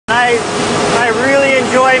I really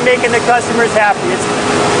enjoy making the customers happy. It's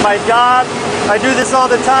my job. I do this all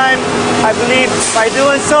the time. I believe by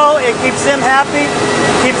doing so, it keeps them happy,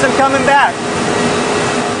 keeps them coming back.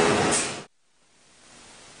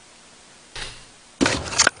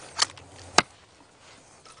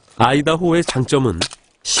 아이다호의 장점은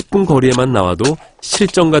 10분 거리에만 나와도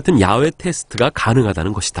실전 같은 야외 테스트가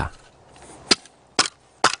가능하다는 것이다.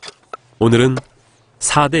 오늘은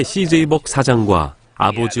 4대 CJ벅 사장과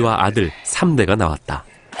아버지와 아들 3대가 나왔다.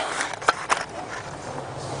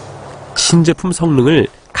 신제품 성능을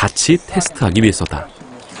같이 테스트하기 위해서다.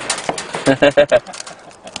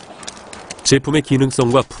 제품의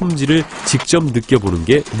기능성과 품질을 직접 느껴보는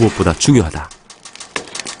게 무엇보다 중요하다.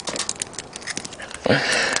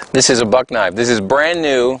 This is a buck knife. This is brand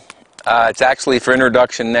new. It's actually for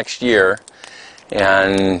introduction next year,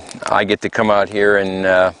 and I get to come out here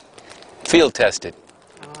and field test it.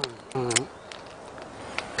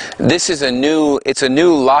 This is it's a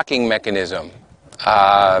new locking mechanism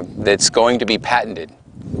that's going to be patented.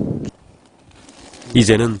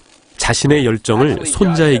 이제는 자신의 열정을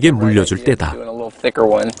손자에게 물려줄 때다. All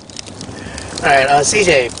right,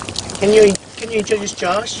 CJ, can you introduce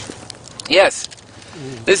Josh? Yes.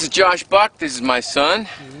 This is Josh Buck. This is my son,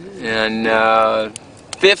 and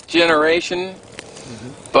 5th generation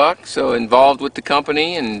Buck, so involved with the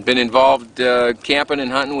company and been involved camping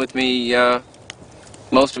and hunting with me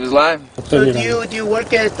most of his life. So do you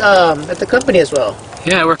work at the company as well?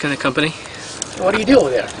 Yeah, I work in the company. What do you do over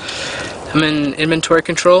there? I'm in inventory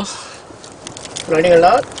control. Learning a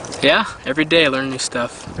lot? Yeah, every day I learn new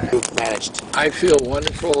stuff. Managed. I feel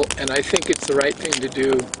wonderful, and I think it's the right thing to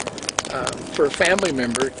do for a family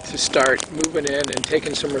member to start moving in and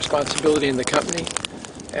taking some responsibility in the company.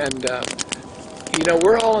 And you know,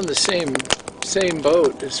 we're all in the same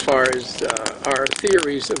boat as far as our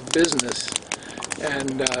theories of business.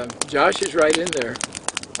 And Josh is right in there.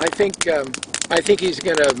 I think he's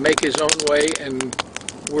going to make his own way, and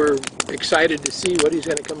we're excited to see what he's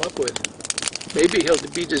going to come up with. Maybe he'll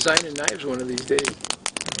be designing knives one of these days.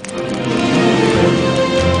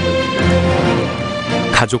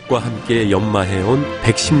 가족과 함께 연마해온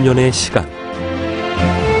 110년의 시간.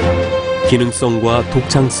 기능성과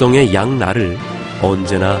독창성의 양날을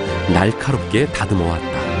언제나 날카롭게 다듬어왔다.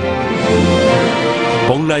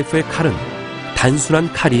 벅라이프의 칼은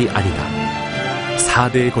단순한 칼이 아니다.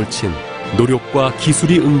 4대에 걸친 노력과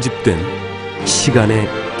기술이 응집된 시간의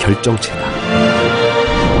결정체다.